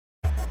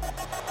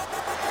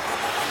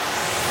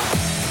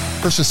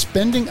for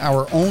suspending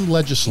our own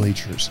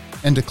legislatures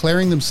and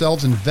declaring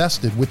themselves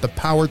invested with the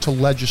power to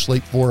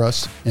legislate for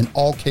us in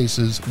all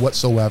cases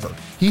whatsoever.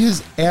 He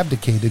has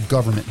abdicated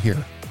government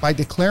here by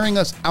declaring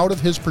us out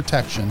of his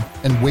protection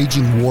and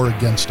waging war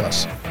against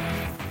us.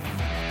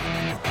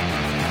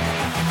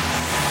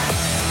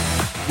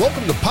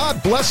 Welcome to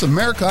Pod Bless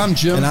America. I'm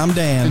Jim. And I'm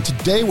Dan. And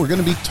today we're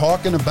going to be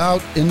talking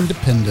about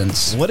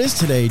independence. What is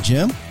today,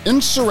 Jim?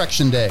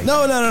 Insurrection Day.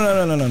 No.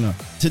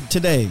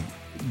 Today,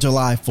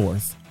 July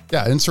 4th.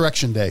 Yeah,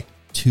 Insurrection Day.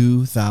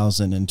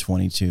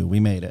 2022.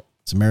 We made it.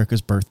 It's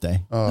America's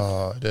birthday.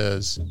 Oh, it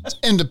is. It's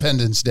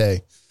Independence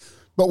Day.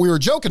 But we were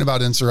joking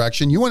about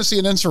insurrection. You want to see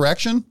an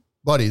insurrection?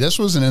 Buddy, this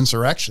was an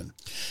insurrection.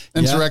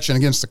 Insurrection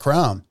against the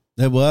crown.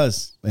 It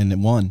was, and it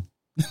won.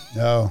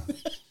 No.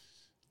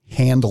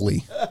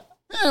 Handily.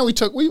 Yeah, we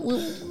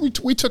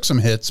took some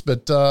hits,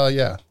 but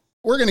yeah.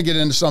 We're going to get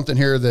into something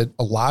here that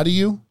a lot of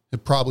you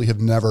probably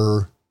have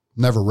never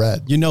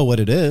read. You know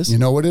what it is. You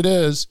know what it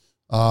is.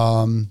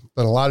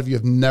 But a lot of you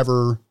have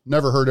never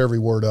heard every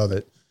word of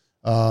it.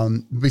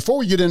 Before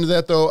we get into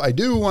that, though, I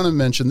do want to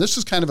mention this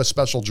is kind of a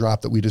special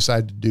drop that we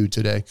decided to do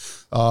today.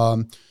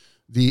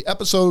 The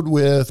episode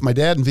with my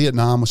dad in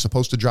Vietnam was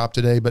supposed to drop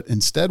today, but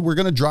instead we're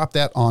going to drop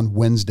that on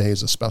Wednesday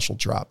as a special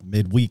drop.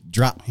 Midweek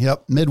drop.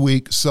 Yep,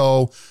 midweek.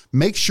 So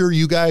make sure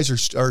you guys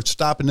are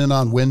stopping in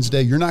on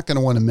Wednesday. You're not going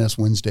to want to miss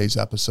Wednesday's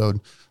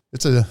episode.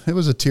 It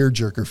was a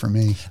tearjerker for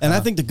me. And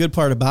I think the good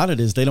part about it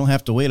is they don't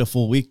have to wait a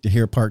full week to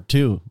hear part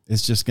two.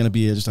 It's just going to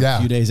be just a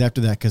few days after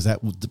that, because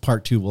the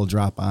part two will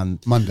drop on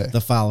Monday,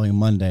 the following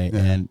Monday.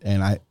 Yeah.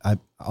 And I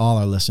all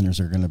our listeners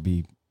are going to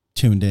be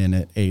tuned in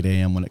at 8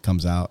 a.m. when it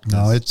comes out.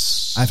 No,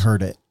 I've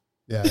heard it.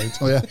 Yeah.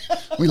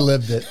 We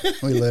lived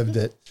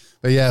it.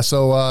 But yeah,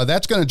 so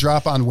that's going to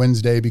drop on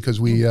Wednesday because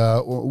we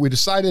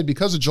decided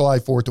because of July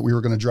 4th that we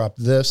were going to drop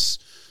this.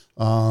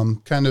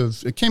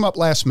 It came up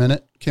last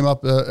minute,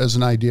 as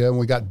an idea, and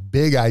we got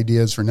big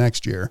ideas for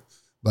next year.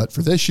 But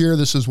for this year,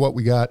 this is what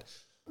we got.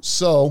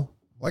 So,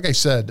 like I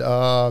said,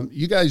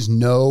 you guys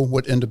know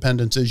what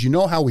independence is. You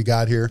know how we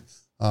got here.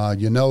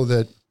 You know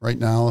that right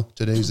now,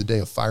 today's the day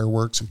of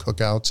fireworks and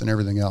cookouts and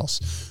everything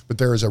else. But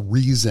there is a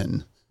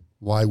reason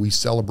why we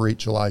celebrate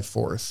July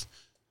 4th.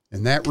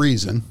 And that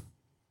reason...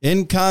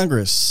 In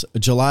Congress,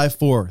 July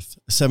 4th,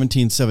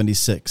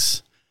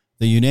 1776,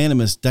 the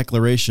unanimous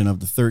declaration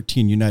of the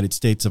 13 United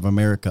States of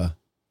America,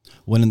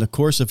 when in the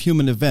course of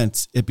human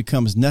events it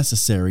becomes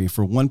necessary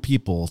for one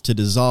people to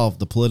dissolve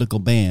the political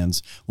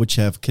bands which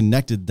have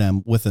connected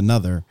them with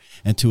another,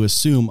 and to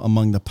assume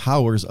among the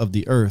powers of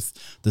the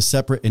earth the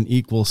separate and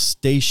equal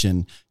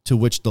station to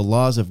which the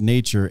laws of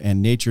nature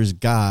and nature's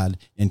God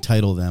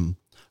entitle them.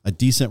 A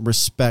decent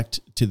respect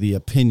to the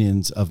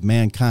opinions of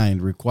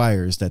mankind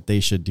requires that they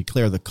should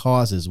declare the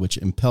causes which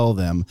impel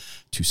them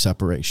to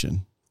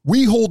separation.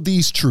 We hold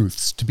these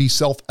truths to be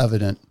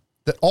self-evident,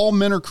 that all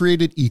men are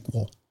created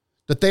equal,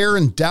 that they are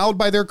endowed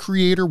by their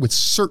Creator with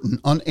certain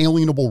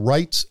unalienable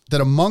rights,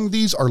 that among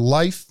these are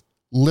life,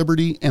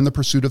 liberty, and the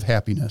pursuit of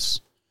happiness,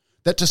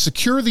 that to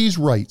secure these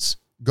rights,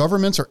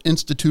 governments are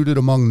instituted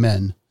among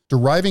men,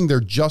 deriving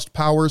their just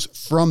powers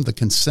from the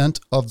consent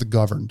of the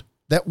governed,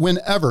 that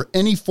whenever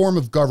any form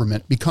of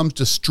government becomes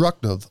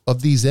destructive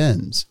of these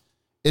ends,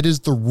 it is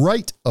the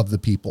right of the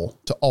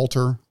people to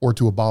alter or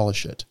to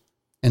abolish it,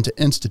 and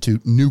to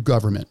institute new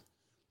government,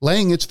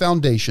 laying its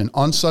foundation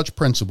on such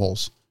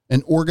principles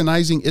and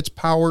organizing its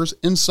powers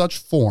in such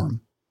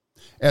form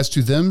as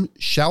to them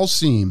shall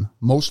seem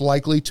most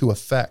likely to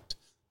affect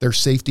their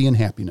safety and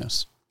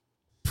happiness.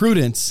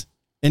 Prudence,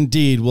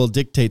 indeed, will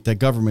dictate that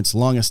governments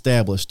long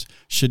established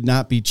should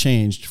not be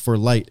changed for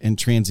light and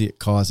transient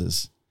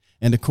causes.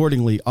 And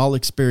accordingly, all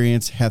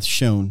experience hath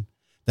shown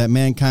that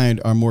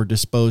mankind are more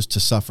disposed to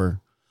suffer,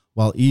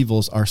 while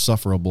evils are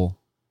sufferable,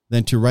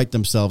 than to right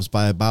themselves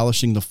by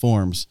abolishing the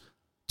forms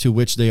to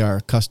which they are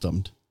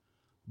accustomed.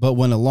 But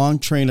when a long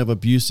train of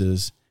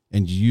abuses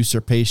and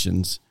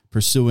usurpations,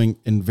 pursuing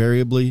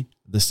invariably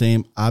the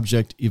same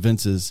object,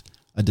 evinces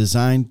a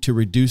design to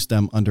reduce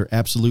them under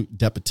absolute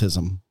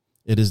despotism,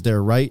 it is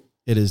their right,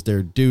 it is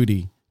their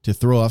duty to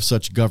throw off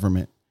such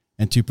government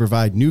and to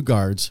provide new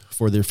guards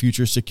for their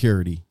future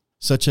security.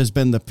 Such has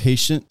been the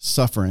patient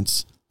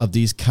sufferance of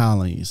these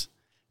colonies,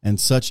 and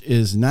such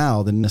is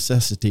now the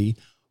necessity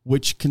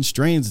which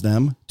constrains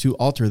them to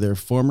alter their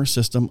former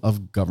system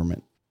of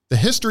government. The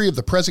history of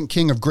the present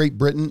King of Great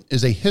Britain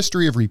is a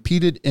history of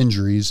repeated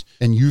injuries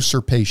and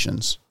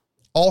usurpations,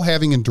 all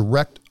having in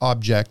direct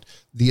object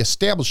the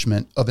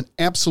establishment of an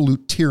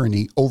absolute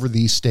tyranny over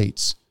these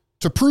states.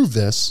 To prove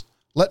this,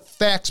 let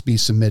facts be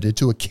submitted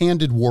to a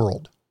candid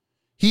world.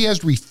 He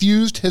has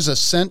refused his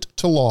assent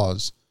to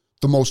laws,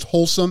 the most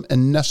wholesome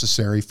and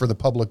necessary for the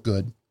public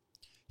good.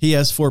 He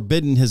has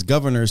forbidden his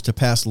governors to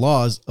pass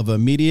laws of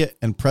immediate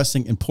and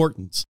pressing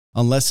importance,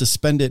 unless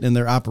suspended in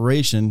their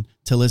operation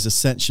till his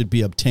assent should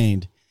be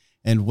obtained.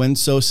 And when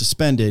so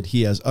suspended,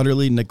 he has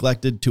utterly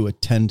neglected to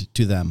attend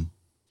to them.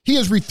 He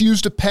has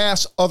refused to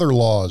pass other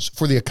laws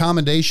for the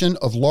accommodation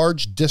of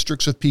large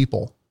districts of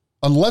people,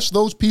 unless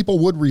those people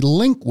would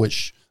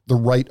relinquish the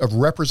right of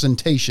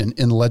representation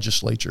in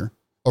legislature,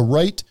 a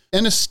right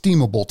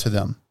inestimable to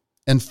them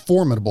and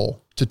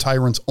formidable to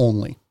tyrants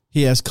only.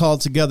 He has called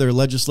together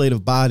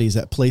legislative bodies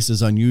at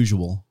places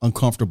unusual,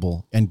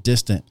 uncomfortable, and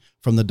distant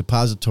from the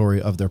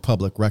depository of their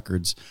public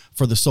records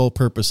for the sole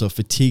purpose of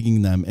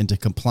fatiguing them into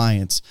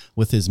compliance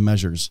with his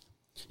measures.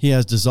 He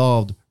has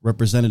dissolved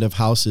representative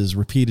houses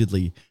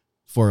repeatedly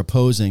for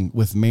opposing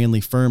with manly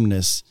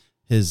firmness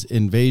his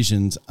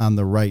invasions on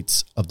the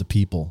rights of the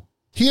people.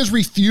 He has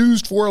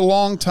refused for a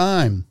long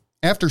time,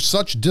 after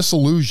such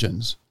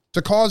disillusions,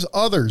 to cause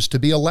others to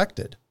be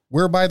elected,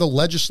 whereby the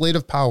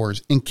legislative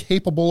powers,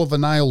 incapable of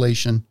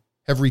annihilation,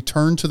 have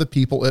returned to the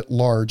people at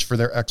large for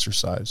their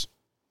exercise.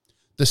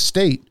 The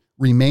state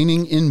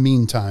remaining in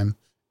meantime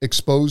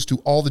exposed to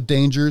all the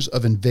dangers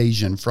of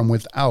invasion from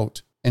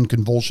without and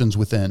convulsions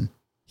within.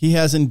 He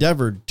has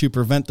endeavored to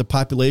prevent the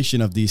population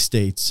of these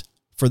states,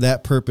 for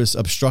that purpose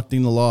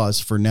obstructing the laws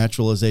for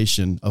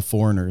naturalization of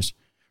foreigners,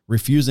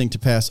 refusing to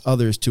pass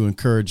others to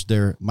encourage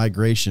their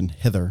migration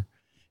hither,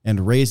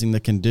 and raising the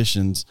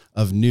conditions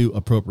of new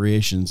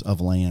appropriations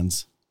of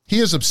lands. He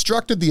has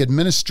obstructed the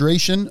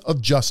administration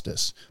of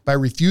justice by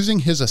refusing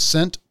his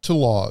assent to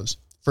laws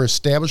for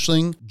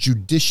establishing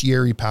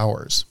judiciary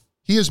powers.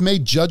 He has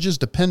made judges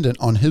dependent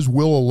on his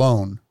will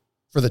alone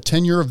for the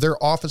tenure of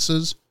their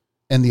offices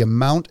and the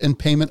amount and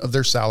payment of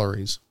their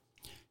salaries.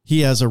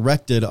 He has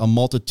erected a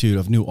multitude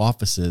of new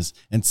offices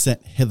and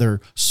sent hither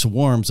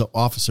swarms of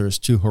officers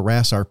to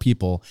harass our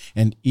people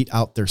and eat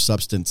out their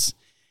substance.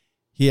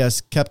 He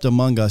has kept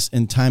among us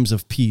in times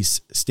of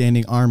peace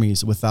standing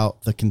armies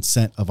without the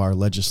consent of our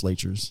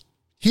legislatures.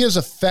 He has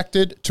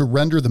affected to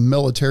render the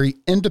military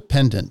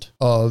independent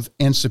of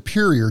and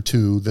superior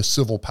to the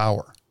civil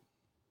power.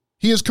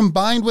 He has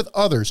combined with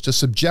others to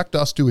subject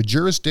us to a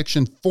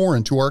jurisdiction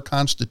foreign to our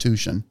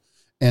Constitution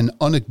and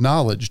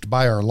unacknowledged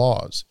by our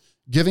laws,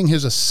 giving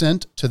his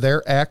assent to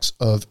their acts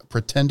of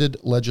pretended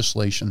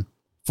legislation.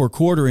 For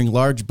quartering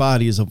large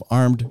bodies of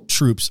armed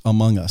troops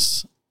among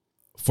us,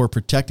 for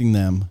protecting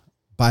them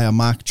by a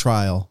mock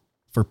trial,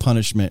 for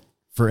punishment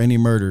for any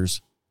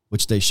murders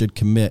which they should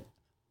commit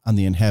on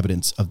the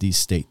inhabitants of these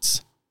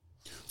states.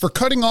 For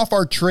cutting off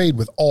our trade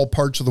with all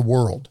parts of the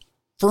world,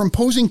 for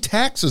imposing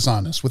taxes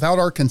on us without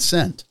our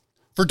consent,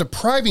 for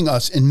depriving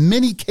us in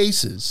many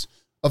cases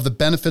of the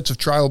benefits of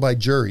trial by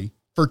jury,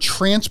 for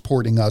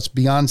transporting us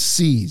beyond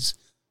seas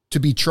to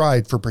be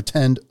tried for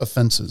pretend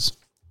offenses,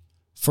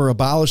 for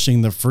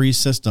abolishing the free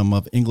system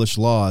of English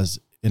laws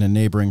in a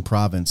neighboring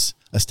province,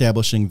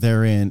 establishing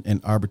therein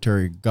an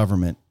arbitrary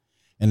government,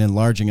 and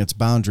enlarging its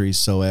boundaries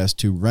so as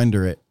to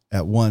render it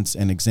at once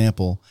an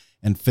example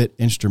and fit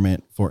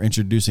instrument for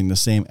introducing the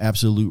same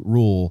absolute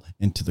rule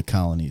into the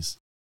colonies.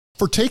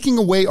 For taking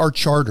away our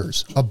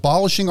charters,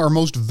 abolishing our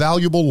most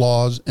valuable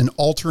laws, and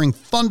altering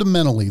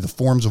fundamentally the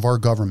forms of our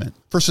government.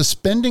 For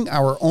suspending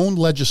our own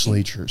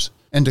legislatures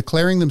and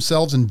declaring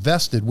themselves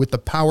invested with the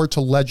power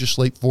to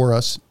legislate for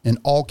us in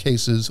all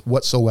cases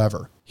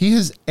whatsoever. He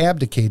has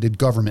abdicated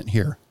government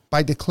here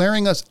by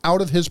declaring us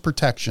out of his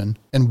protection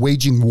and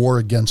waging war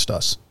against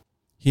us.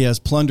 He has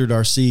plundered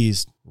our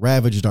seas,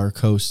 ravaged our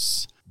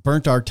coasts,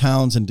 burnt our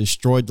towns, and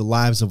destroyed the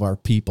lives of our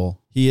people.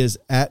 He is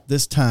at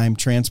this time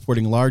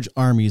transporting large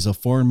armies of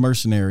foreign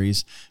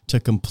mercenaries to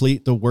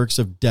complete the works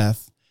of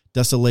death,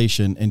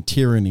 desolation, and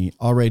tyranny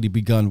already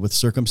begun with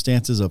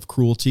circumstances of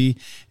cruelty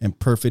and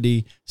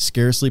perfidy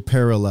scarcely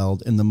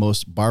paralleled in the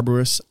most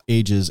barbarous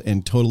ages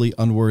and totally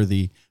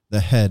unworthy the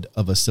head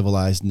of a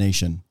civilized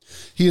nation.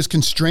 He has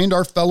constrained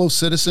our fellow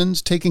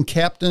citizens, taken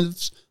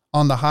captives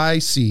on the high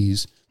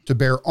seas to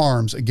bear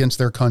arms against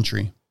their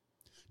country,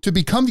 to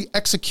become the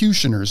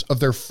executioners of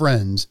their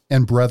friends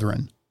and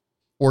brethren,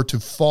 or to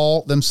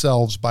fall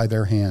themselves by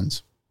their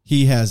hands.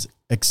 He has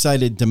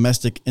excited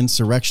domestic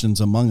insurrections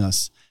among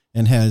us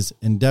and has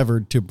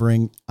endeavored to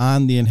bring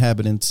on the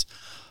inhabitants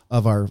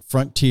of our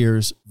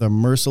frontiers the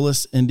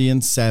merciless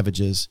Indian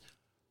savages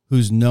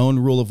whose known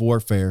rule of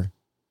warfare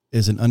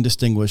is an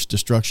undistinguished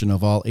destruction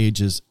of all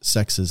ages,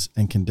 sexes,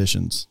 and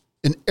conditions.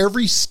 In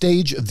every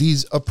stage of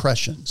these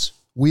oppressions,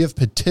 we have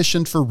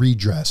petitioned for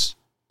redress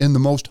in the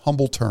most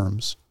humble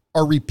terms.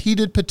 Our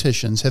repeated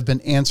petitions have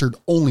been answered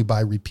only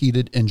by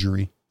repeated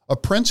injury. A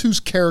prince whose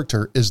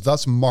character is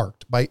thus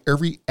marked by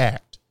every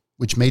act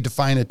which may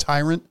define a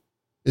tyrant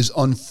is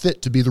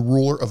unfit to be the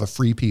ruler of a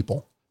free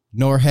people.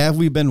 Nor have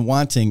we been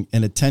wanting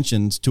in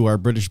attentions to our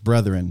British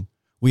brethren.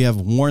 We have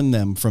warned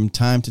them from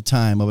time to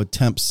time of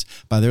attempts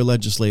by their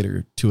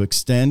legislator to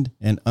extend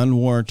an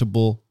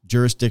unwarrantable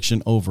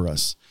jurisdiction over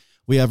us.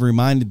 We have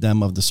reminded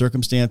them of the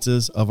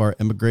circumstances of our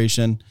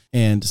immigration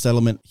and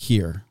settlement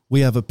here.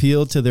 We have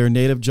appealed to their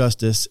native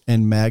justice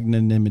and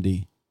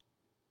magnanimity,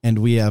 and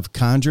we have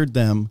conjured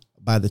them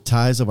by the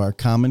ties of our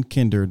common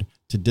kindred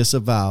to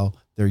disavow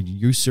their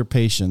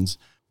usurpations,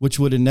 which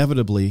would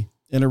inevitably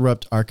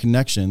interrupt our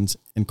connections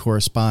and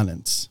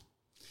correspondence.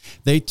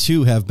 They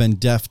too have been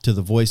deaf to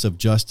the voice of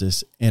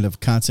justice and of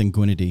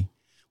consanguinity.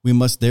 We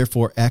must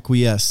therefore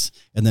acquiesce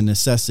in the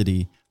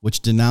necessity which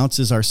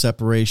denounces our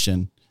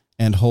separation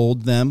and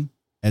hold them,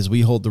 as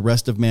we hold the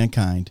rest of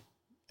mankind,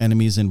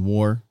 enemies in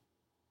war,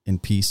 in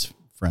peace,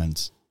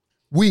 friends.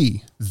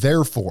 We,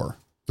 therefore,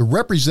 the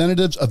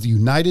representatives of the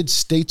United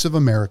States of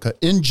America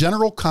in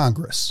General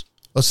Congress,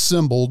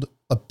 assembled,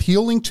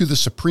 appealing to the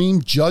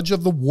Supreme Judge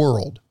of the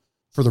world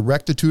for the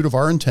rectitude of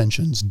our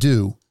intentions,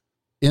 do,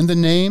 in the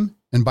name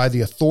and by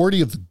the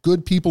authority of the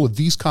good people of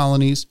these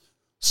colonies,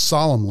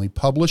 solemnly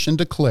publish and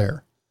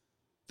declare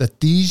that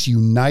these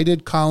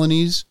united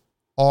colonies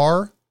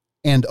are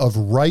and of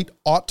right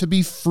ought to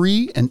be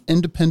free and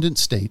independent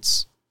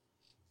states,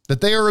 that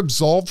they are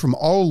absolved from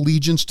all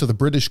allegiance to the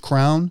British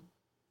Crown,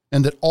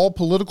 and that all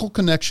political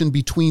connection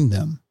between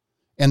them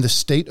and the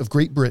state of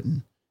Great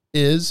Britain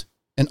is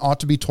and ought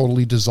to be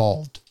totally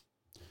dissolved,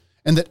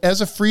 and that as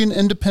a free and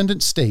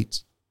independent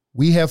state,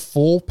 we have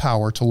full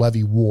power to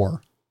levy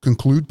war,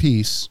 conclude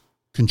peace,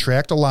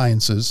 contract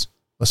alliances,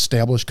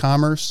 establish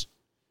commerce,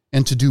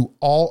 and to do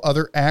all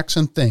other acts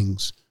and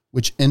things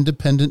which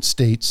independent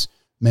states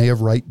may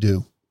of right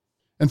do.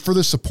 And for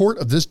the support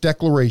of this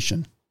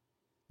declaration,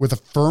 with a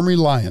firm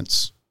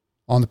reliance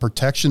on the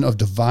protection of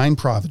divine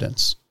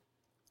providence,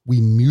 we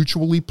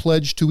mutually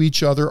pledge to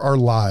each other our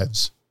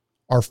lives,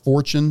 our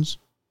fortunes,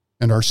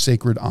 and our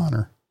sacred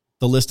honor.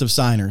 The list of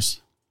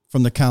signers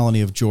from the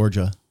colony of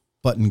Georgia: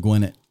 Button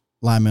Gwinnett,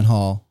 Lyman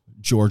Hall,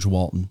 George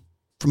Walton.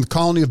 From the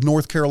colony of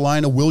North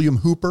Carolina: William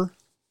Hooper,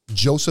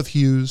 Joseph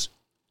Hughes,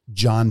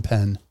 John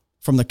Penn.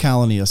 From the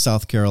colony of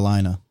South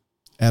Carolina: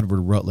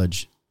 Edward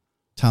Rutledge,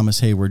 Thomas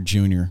Hayward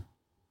Jr.,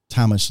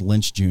 Thomas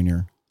Lynch Jr.,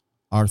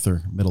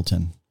 Arthur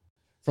Middleton.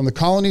 From the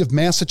colony of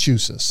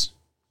Massachusetts: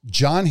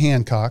 John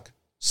Hancock,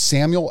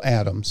 Samuel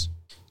Adams,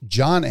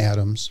 John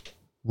Adams,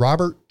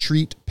 Robert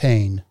Treat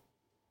Payne,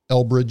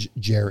 Elbridge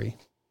Gerry.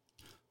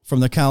 From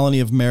the colony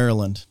of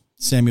Maryland: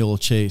 Samuel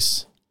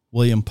Chase,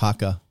 William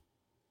Paca,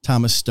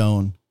 Thomas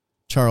Stone,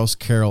 Charles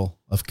Carroll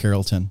of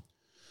Carrollton.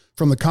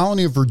 From the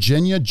colony of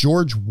Virginia: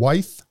 George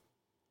Wythe,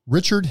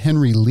 Richard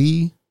Henry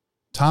Lee,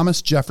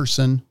 Thomas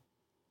Jefferson,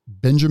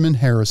 Benjamin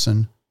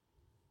Harrison,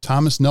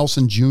 Thomas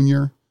Nelson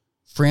Jr.,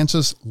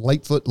 Francis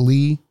Lightfoot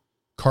Lee,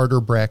 Carter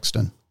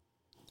Braxton.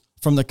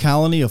 From the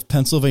colony of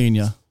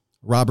Pennsylvania: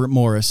 Robert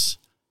Morris,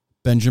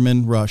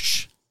 Benjamin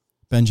Rush,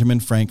 Benjamin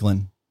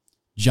Franklin,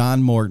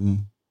 John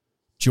Morton,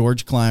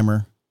 George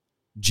Clymer,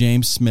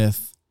 James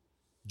Smith,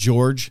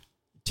 George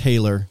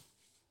Taylor,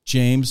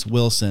 James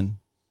Wilson,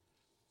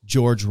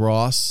 George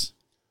Ross.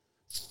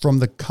 From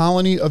the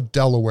colony of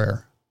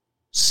Delaware: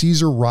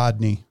 Caesar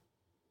Rodney,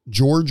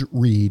 George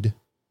Reed,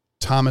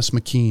 Thomas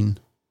McKean.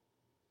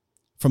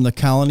 From the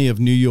colony of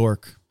New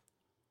York: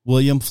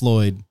 William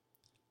Floyd,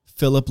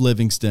 Philip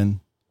Livingston,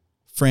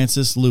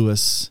 Francis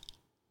Lewis,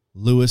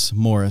 Lewis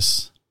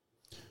Morris.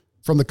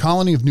 From the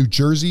colony of New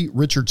Jersey: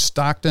 Richard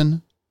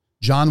Stockton,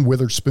 John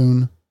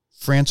Witherspoon,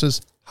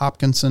 Francis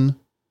Hopkinson,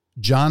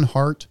 John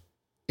Hart,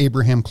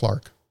 Abraham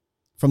Clark.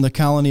 From the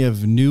colony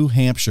of New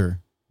Hampshire: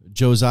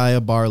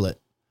 Josiah Bartlett,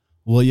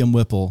 William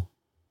Whipple,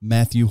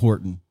 Matthew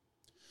Horton.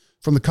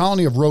 From the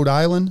colony of Rhode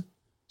Island: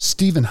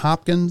 Stephen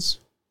Hopkins,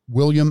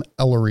 William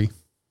Ellery.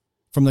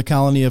 From the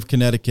colony of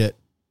Connecticut: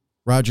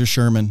 Roger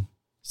Sherman,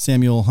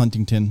 Samuel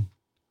Huntington,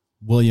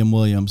 William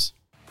Williams,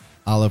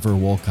 Oliver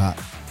Wolcott.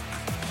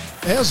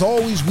 As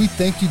always, we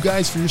thank you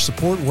guys for your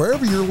support.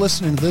 Wherever you're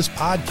listening to this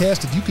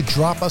podcast, if you could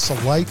drop us a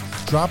like,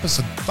 drop us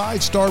a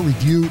 5-star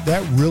review,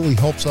 that really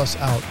helps us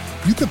out.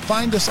 You can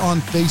find us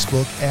on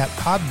Facebook at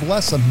God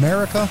Bless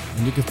America.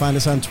 And you can find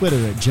us on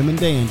Twitter at Jim and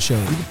Dan Show.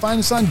 You can find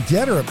us on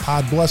Getter at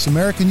God Bless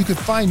America. And you can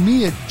find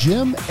me at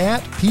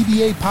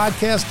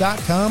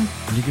Jim@pbapodcast.com.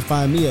 And you can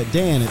find me at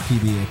Dan at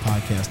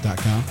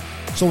pbapodcast.com.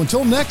 So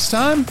until next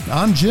time,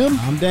 I'm Jim.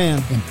 I'm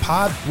Dan. And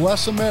God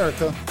Bless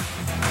America.